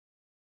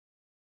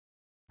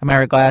I'm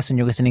Ira Glass, and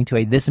you're listening to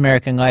a This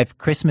American Life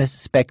Christmas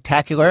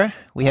Spectacular.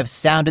 We have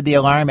sounded the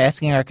alarm,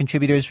 asking our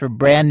contributors for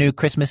brand new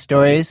Christmas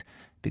stories,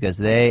 because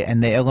they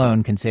and they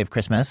alone can save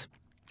Christmas.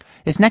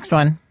 This next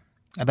one,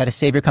 about a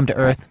savior come to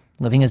earth,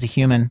 living as a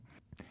human,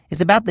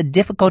 is about the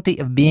difficulty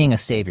of being a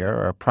savior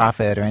or a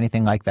prophet or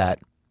anything like that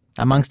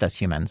amongst us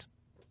humans.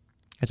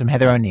 It's from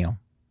Heather O'Neill.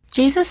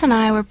 Jesus and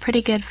I were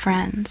pretty good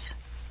friends.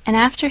 And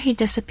after he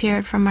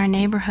disappeared from our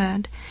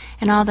neighborhood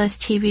and all those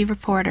TV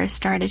reporters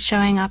started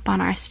showing up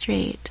on our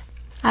street,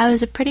 I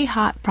was a pretty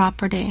hot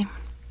property.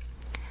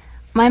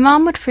 My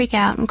mom would freak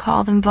out and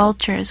call them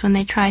vultures when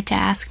they tried to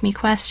ask me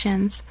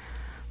questions,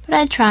 but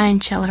I'd try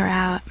and chill her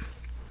out.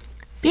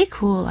 Be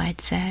cool,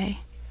 I'd say.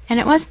 And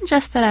it wasn't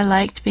just that I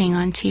liked being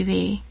on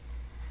TV.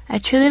 I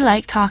truly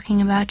liked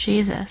talking about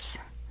Jesus.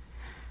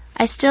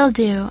 I still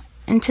do,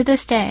 and to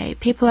this day,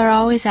 people are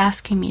always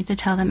asking me to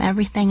tell them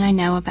everything I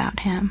know about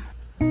him.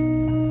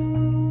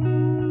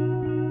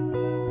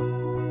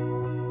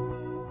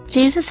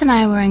 Jesus and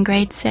I were in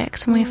grade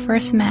 6 when we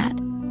first met,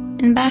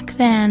 and back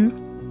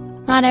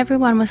then, not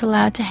everyone was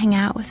allowed to hang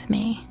out with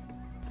me.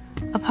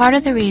 A part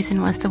of the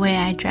reason was the way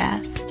I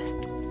dressed.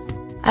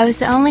 I was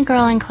the only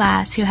girl in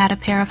class who had a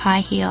pair of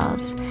high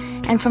heels,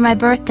 and for my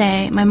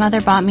birthday, my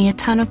mother bought me a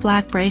ton of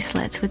black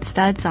bracelets with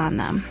studs on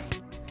them.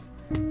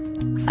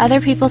 Other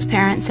people's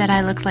parents said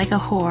I looked like a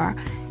whore,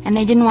 and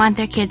they didn't want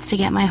their kids to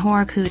get my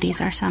whore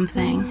cooties or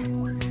something.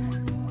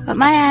 But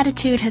my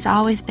attitude has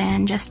always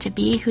been just to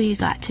be who you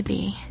got to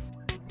be.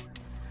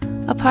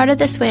 A part of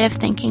this way of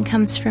thinking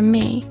comes from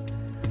me,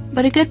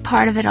 but a good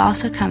part of it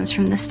also comes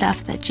from the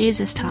stuff that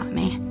Jesus taught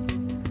me.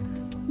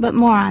 But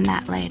more on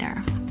that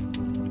later.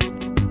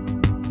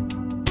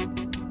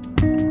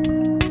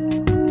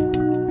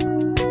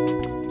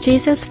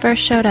 Jesus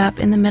first showed up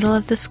in the middle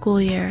of the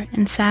school year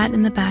and sat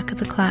in the back of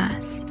the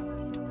class.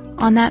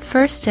 On that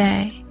first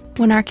day,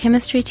 when our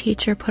chemistry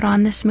teacher put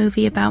on this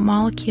movie about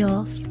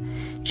molecules,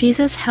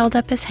 Jesus held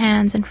up his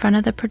hands in front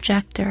of the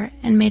projector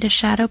and made a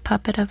shadow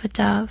puppet of a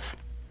dove.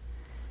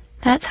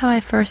 That's how I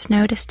first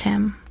noticed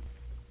him.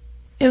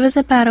 It was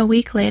about a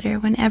week later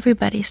when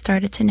everybody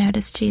started to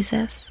notice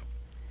Jesus.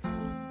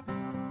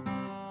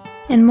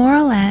 In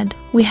Moral Ed,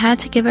 we had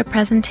to give a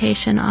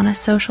presentation on a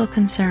social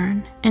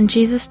concern, and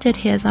Jesus did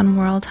his on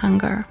world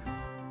hunger.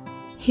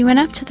 He went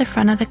up to the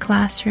front of the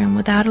classroom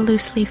without a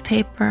loose leaf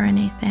paper or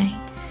anything,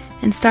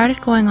 and started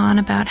going on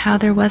about how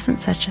there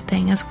wasn't such a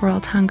thing as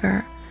world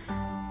hunger,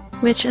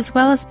 which, as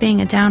well as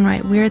being a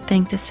downright weird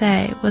thing to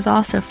say, was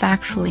also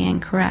factually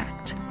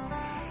incorrect.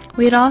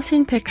 We had all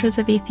seen pictures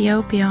of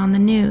Ethiopia on the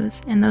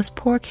news, and those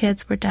poor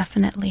kids were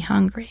definitely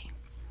hungry.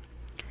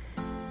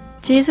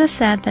 Jesus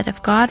said that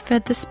if God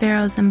fed the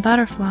sparrows and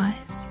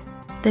butterflies,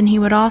 then he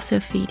would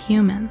also feed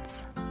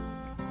humans.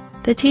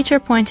 The teacher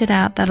pointed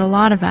out that a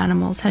lot of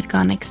animals had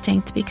gone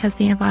extinct because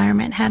the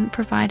environment hadn't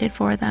provided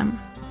for them.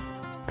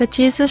 But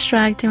Jesus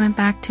shrugged and went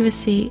back to his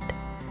seat,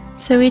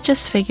 so we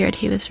just figured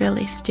he was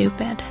really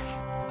stupid.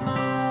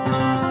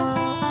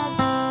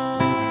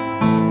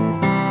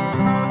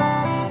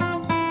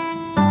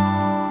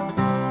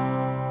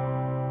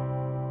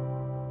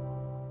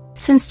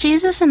 Since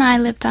Jesus and I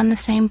lived on the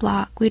same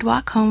block, we'd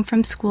walk home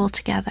from school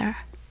together.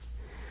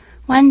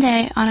 One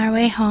day, on our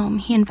way home,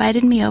 he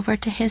invited me over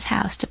to his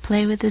house to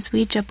play with his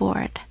Ouija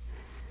board.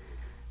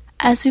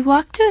 As we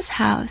walked to his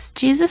house,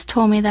 Jesus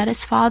told me that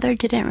his father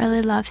didn't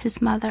really love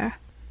his mother.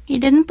 He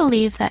didn't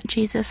believe that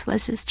Jesus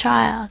was his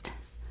child.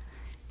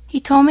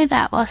 He told me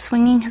that while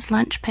swinging his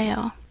lunch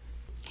pail.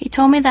 He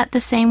told me that the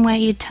same way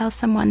you'd tell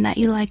someone that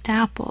you liked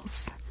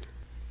apples.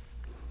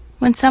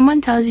 When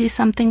someone tells you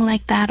something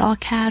like that all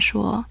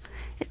casual,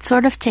 it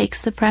sort of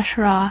takes the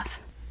pressure off.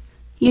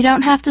 You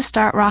don't have to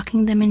start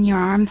rocking them in your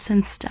arms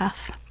and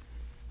stuff.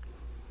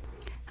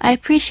 I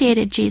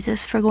appreciated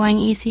Jesus for going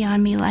easy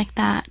on me like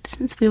that,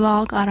 since we've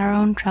all got our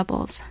own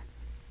troubles.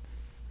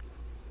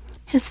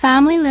 His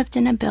family lived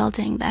in a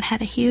building that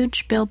had a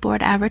huge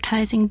billboard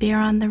advertising beer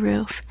on the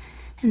roof,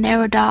 and there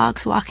were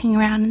dogs walking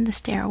around in the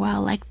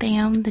stairwell like they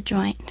owned the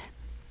joint.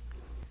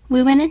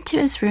 We went into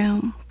his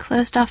room,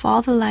 closed off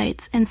all the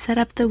lights, and set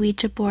up the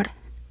Ouija board.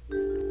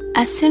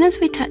 As soon as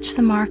we touched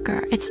the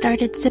marker, it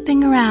started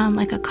zipping around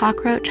like a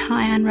cockroach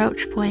high on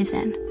roach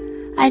poison.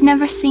 I'd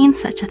never seen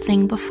such a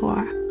thing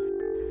before.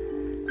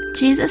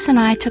 Jesus and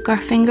I took our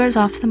fingers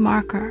off the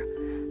marker,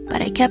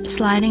 but it kept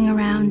sliding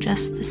around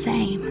just the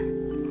same.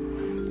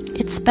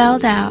 It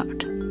spelled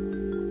out,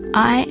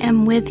 "I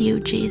am with you,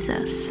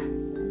 Jesus."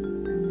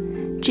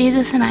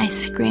 Jesus and I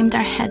screamed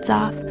our heads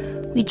off.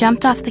 We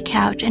jumped off the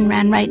couch and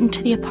ran right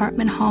into the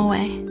apartment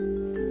hallway.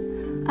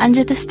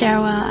 Under the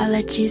stairwell, I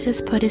let Jesus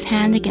put his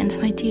hand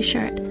against my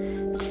t-shirt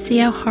to see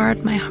how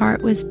hard my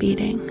heart was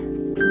beating.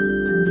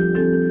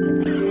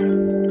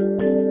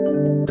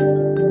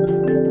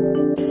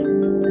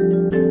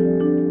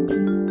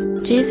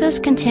 Jesus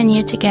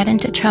continued to get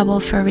into trouble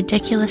for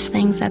ridiculous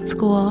things at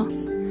school,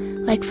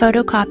 like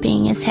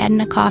photocopying his head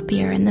in a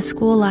copier in the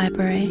school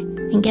library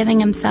and giving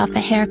himself a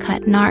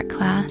haircut in art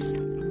class.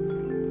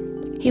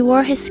 He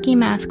wore his ski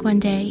mask one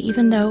day,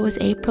 even though it was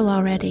April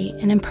already,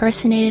 and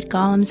impersonated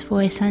Gollum's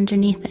voice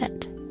underneath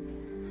it.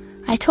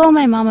 I told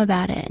my mom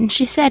about it, and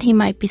she said he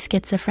might be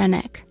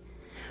schizophrenic.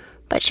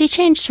 But she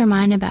changed her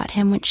mind about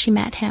him when she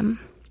met him.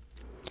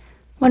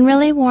 One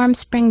really warm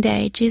spring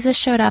day, Jesus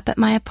showed up at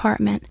my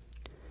apartment.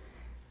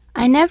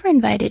 I never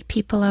invited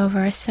people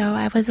over, so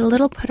I was a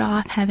little put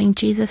off having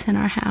Jesus in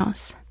our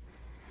house.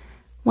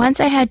 Once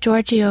I had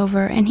Georgie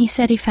over, and he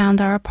said he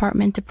found our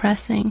apartment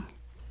depressing.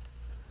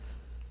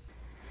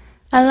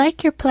 "I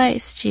like your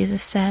place,"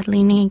 Jesus said,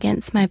 leaning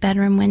against my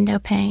bedroom window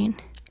pane.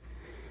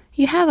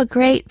 "You have a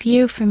great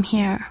view from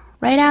here,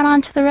 right out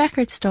onto the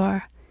record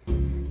store.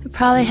 It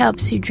probably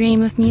helps you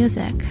dream of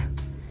music.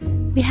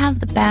 We have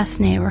the best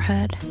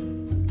neighborhood."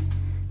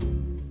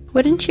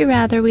 "Wouldn't you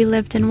rather we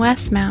lived in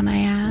Westmount?" I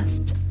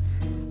asked.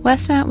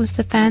 Westmount was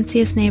the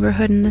fanciest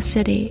neighborhood in the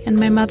city, and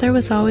my mother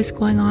was always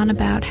going on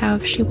about how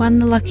if she won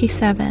the Lucky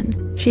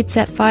 7, she'd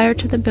set fire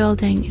to the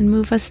building and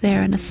move us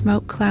there in a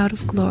smoke cloud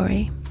of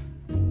glory.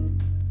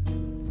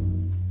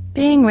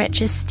 "Being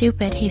rich is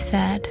stupid," he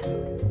said.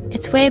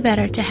 "It's way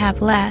better to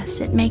have less.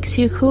 It makes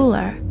you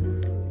cooler.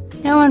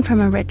 No one from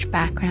a rich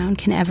background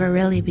can ever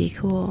really be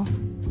cool."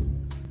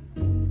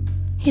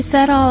 He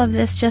said all of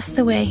this just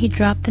the way he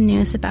dropped the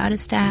news about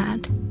his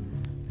dad.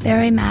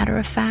 Very matter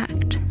of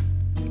fact.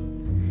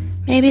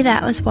 Maybe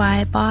that was why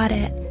I bought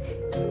it.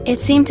 It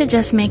seemed to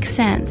just make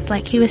sense,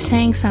 like he was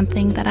saying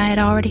something that I had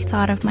already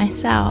thought of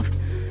myself,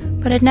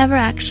 but had never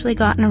actually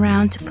gotten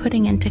around to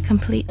putting into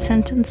complete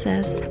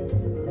sentences.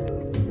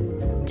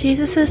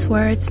 Jesus'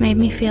 words made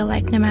me feel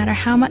like no matter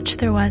how much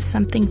there was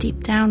something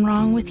deep down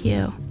wrong with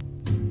you,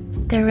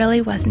 there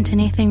really wasn't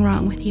anything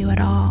wrong with you at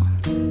all.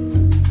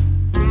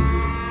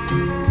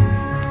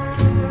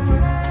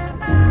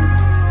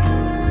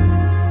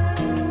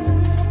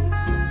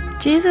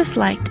 Jesus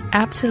liked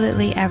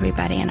absolutely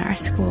everybody in our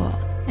school,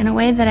 in a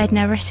way that I'd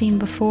never seen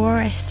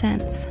before or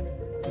since.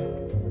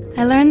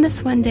 I learned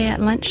this one day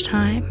at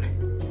lunchtime.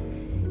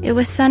 It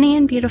was sunny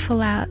and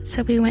beautiful out,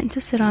 so we went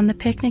to sit on the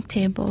picnic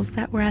tables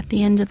that were at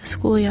the end of the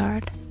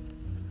schoolyard.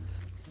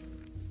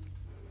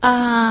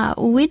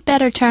 We'd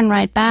better turn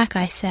right back,"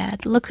 I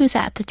said. "Look who's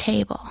at the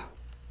table."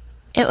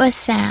 It was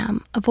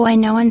Sam, a boy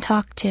no one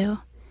talked to.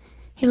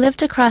 He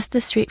lived across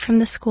the street from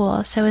the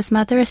school, so his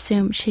mother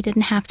assumed she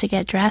didn't have to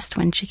get dressed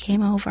when she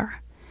came over.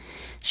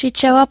 She'd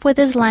show up with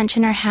his lunch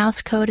in her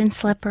house coat and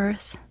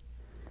slippers.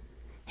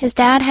 His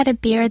dad had a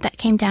beard that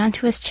came down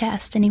to his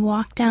chest, and he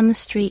walked down the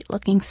street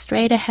looking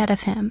straight ahead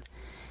of him,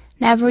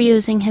 never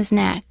using his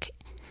neck.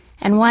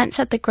 And once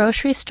at the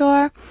grocery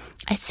store,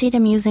 I'd seen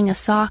him using a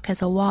sock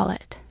as a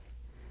wallet.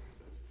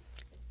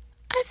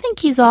 "I think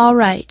he's all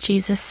right,"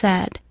 Jesus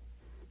said.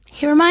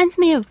 "He reminds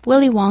me of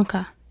Willy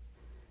Wonka."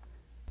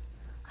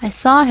 "I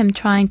saw him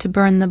trying to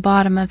burn the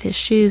bottom of his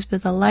shoes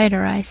with a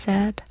lighter," I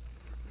said.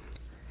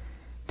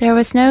 There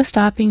was no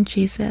stopping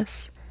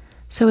Jesus,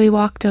 so we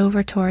walked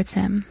over towards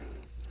him.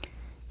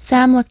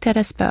 Sam looked at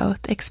us both,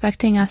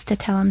 expecting us to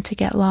tell him to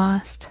get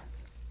lost.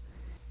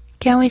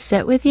 "Can we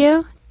sit with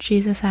you?"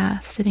 Jesus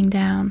asked, sitting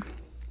down.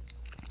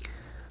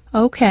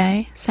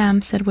 "Okay,"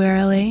 Sam said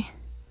wearily.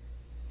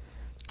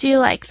 "Do you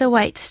like the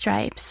white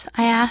stripes?"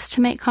 I asked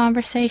to make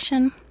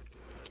conversation.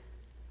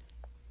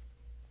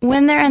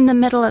 "When they're in the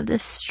middle of the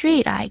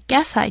street, I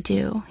guess I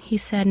do," he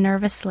said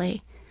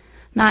nervously,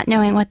 not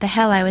knowing what the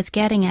hell I was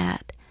getting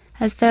at,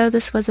 as though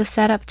this was a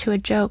setup to a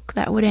joke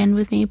that would end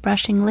with me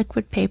brushing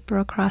liquid paper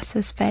across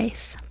his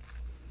face.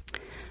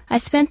 I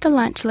spent the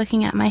lunch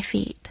looking at my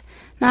feet,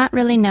 not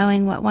really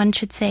knowing what one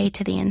should say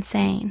to the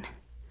insane.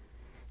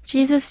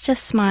 Jesus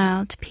just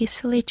smiled,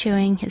 peacefully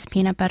chewing his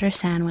peanut butter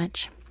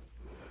sandwich.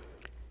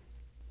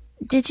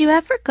 "Did you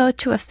ever go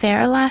to a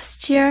fair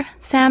last year?"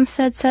 Sam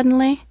said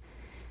suddenly.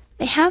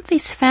 "They have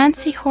these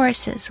fancy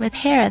horses with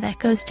hair that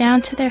goes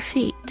down to their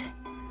feet."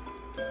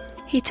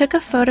 He took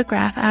a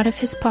photograph out of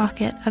his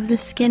pocket of the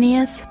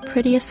skinniest,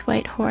 prettiest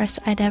white horse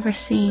I'd ever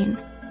seen.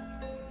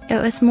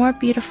 It was more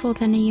beautiful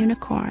than a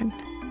unicorn.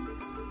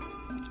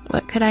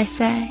 What could I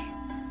say?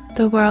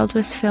 The world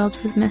was filled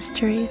with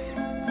mysteries.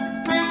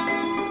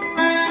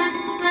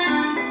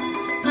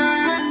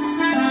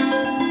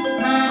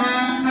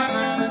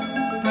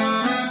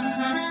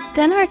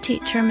 Then our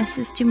teacher,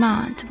 Mrs.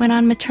 Dumont, went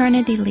on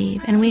maternity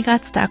leave, and we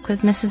got stuck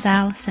with Mrs.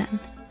 Allison.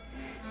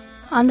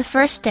 On the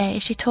first day,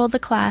 she told the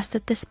class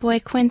that this boy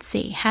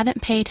Quincy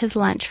hadn't paid his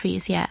lunch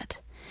fees yet.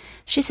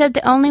 She said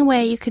the only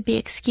way you could be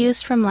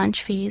excused from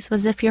lunch fees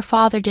was if your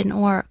father didn't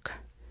work.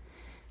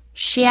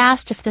 She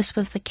asked if this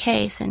was the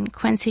case, and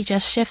Quincy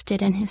just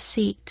shifted in his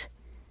seat.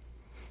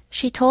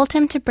 She told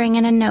him to bring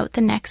in a note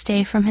the next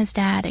day from his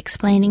dad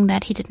explaining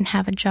that he didn't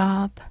have a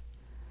job.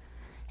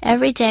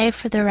 Every day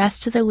for the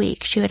rest of the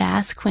week, she would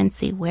ask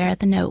Quincy where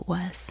the note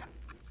was.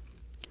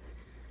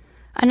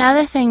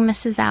 Another thing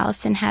Mrs.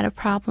 Allison had a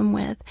problem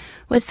with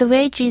was the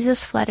way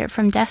Jesus fluttered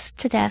from desk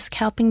to desk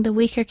helping the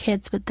weaker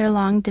kids with their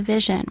long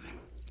division.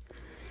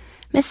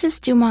 Mrs.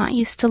 Dumont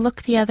used to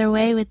look the other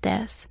way with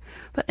this,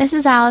 but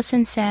Mrs.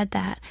 Allison said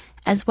that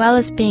As well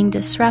as being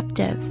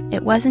disruptive,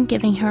 it wasn't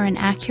giving her an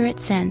accurate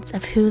sense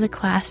of who the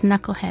class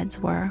knuckleheads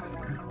were.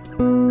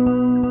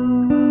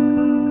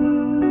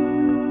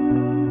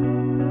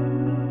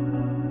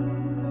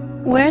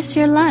 "Where's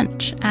your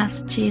lunch?"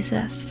 asked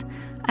Jesus.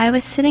 I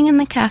was sitting in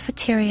the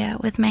cafeteria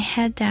with my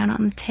head down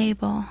on the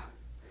table.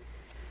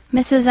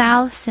 "Mrs.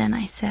 Allison,"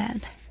 I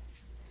said.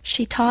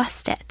 She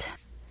tossed it.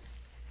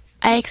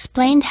 I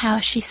explained how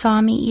she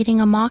saw me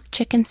eating a mock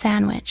chicken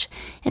sandwich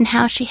and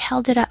how she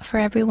held it up for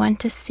everyone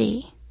to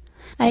see.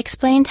 I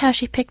explained how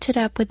she picked it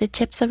up with the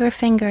tips of her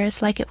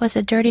fingers like it was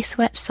a dirty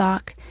sweat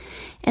sock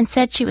and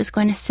said she was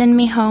going to send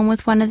me home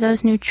with one of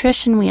those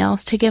nutrition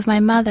wheels to give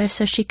my mother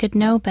so she could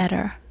know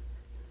better.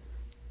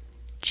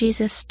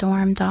 Jesus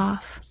stormed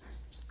off.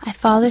 I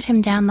followed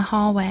him down the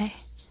hallway.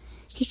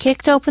 He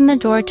kicked open the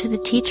door to the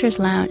teacher's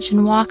lounge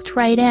and walked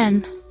right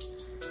in.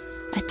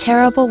 A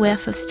terrible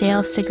whiff of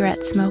stale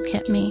cigarette smoke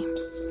hit me.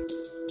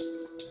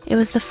 It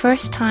was the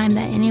first time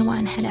that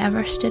anyone had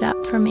ever stood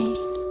up for me.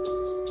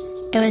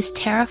 It was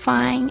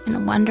terrifying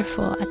and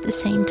wonderful at the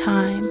same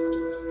time.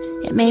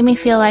 It made me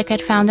feel like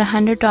I'd found a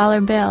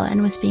 $100 bill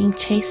and was being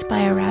chased by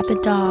a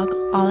rabid dog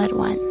all at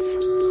once.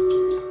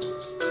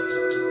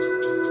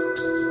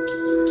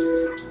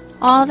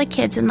 All the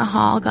kids in the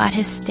hall got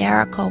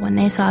hysterical when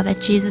they saw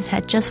that Jesus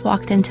had just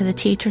walked into the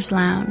teacher's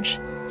lounge.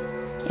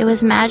 It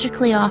was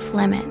magically off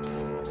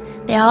limits.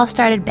 They all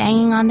started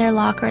banging on their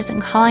lockers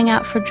and calling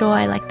out for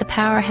joy like the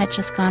power had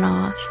just gone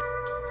off.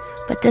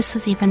 But this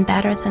was even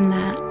better than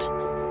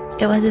that.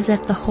 It was as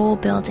if the whole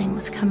building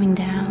was coming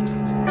down.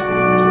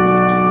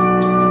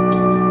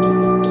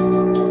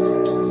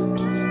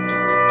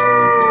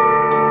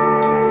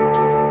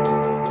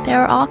 There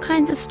were all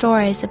kinds of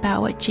stories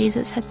about what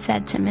Jesus had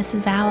said to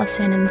Mrs.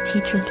 Allison in the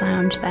teacher's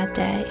lounge that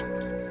day.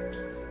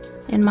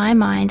 In my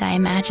mind, I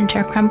imagined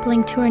her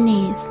crumpling to her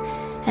knees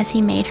as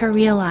he made her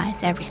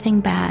realize everything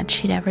bad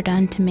she'd ever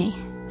done to me.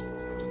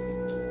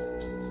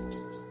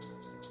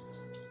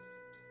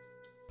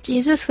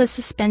 Jesus was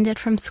suspended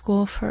from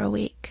school for a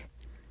week.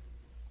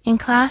 In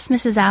class,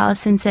 Mrs.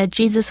 Allison said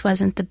Jesus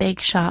wasn't the big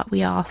shot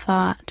we all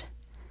thought.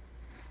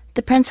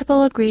 The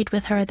principal agreed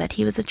with her that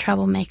he was a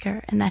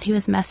troublemaker and that he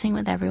was messing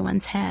with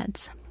everyone's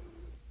heads.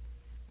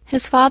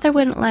 His father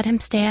wouldn't let him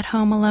stay at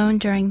home alone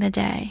during the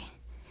day.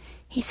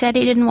 He said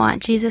he didn't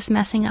want Jesus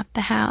messing up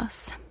the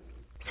house.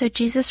 So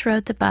Jesus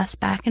rode the bus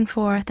back and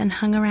forth and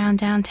hung around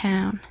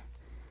downtown.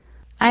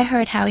 I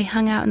heard how he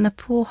hung out in the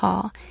pool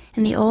hall,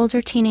 and the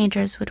older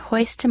teenagers would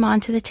hoist him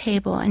onto the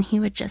table and he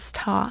would just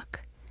talk.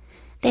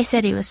 They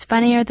said he was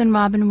funnier than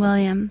Robin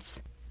Williams.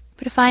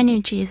 But if I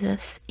knew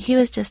Jesus, he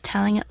was just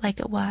telling it like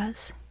it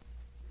was.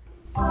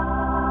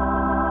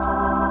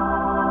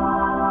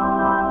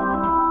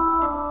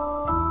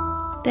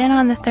 Then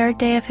on the third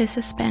day of his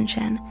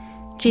suspension,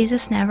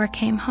 Jesus never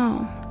came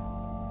home.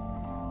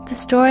 The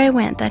story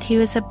went that he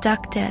was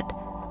abducted,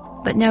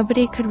 but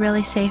nobody could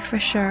really say for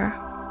sure.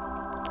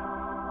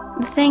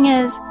 The thing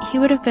is, he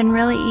would have been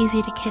really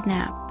easy to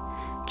kidnap.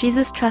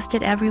 Jesus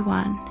trusted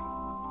everyone.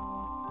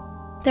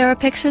 There were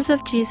pictures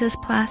of Jesus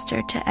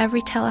plastered to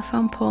every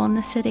telephone pole in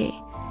the city,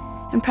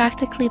 and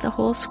practically the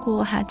whole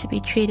school had to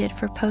be treated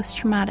for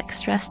post-traumatic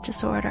stress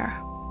disorder.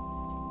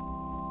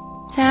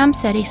 Sam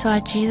said he saw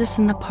Jesus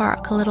in the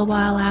park a little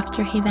while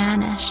after he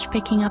vanished,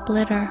 picking up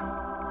litter.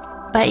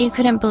 But you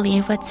couldn't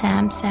believe what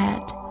Sam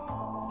said.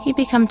 He'd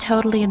become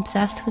totally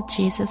obsessed with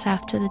Jesus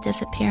after the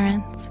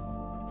disappearance.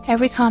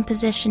 Every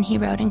composition he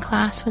wrote in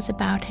class was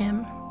about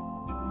him.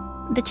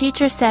 The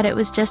teacher said it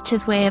was just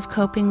his way of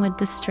coping with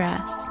the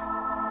stress.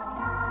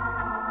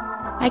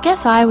 I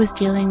guess I was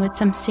dealing with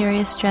some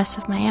serious stress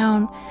of my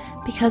own,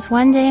 because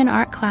one day in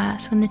art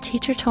class, when the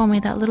teacher told me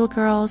that little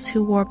girls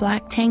who wore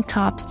black tank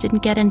tops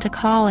didn't get into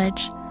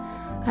college,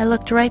 I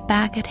looked right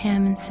back at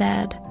him and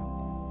said,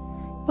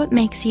 "What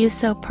makes you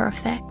so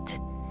perfect?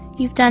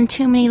 You've done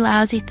too many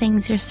lousy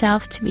things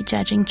yourself to be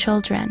judging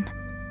children."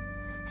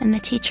 And the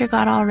teacher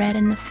got all red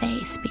in the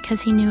face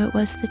because he knew it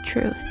was the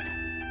truth.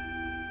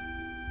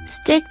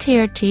 "Stick to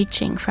your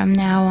teaching from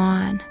now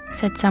on,"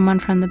 said someone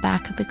from the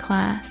back of the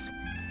class,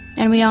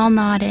 and we all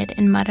nodded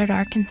and muttered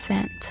our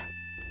consent.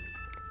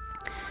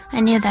 I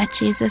knew that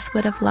Jesus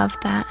would have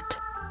loved that.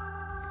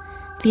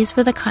 These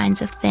were the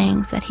kinds of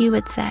things that he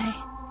would say,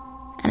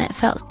 and it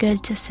felt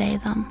good to say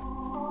them.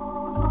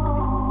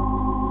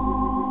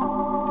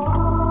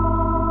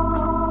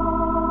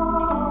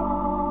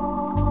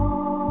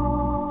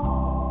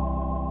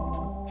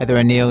 Heather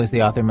O'Neill is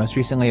the author most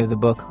recently of the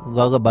book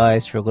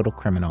Lullabies for Little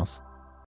Criminals.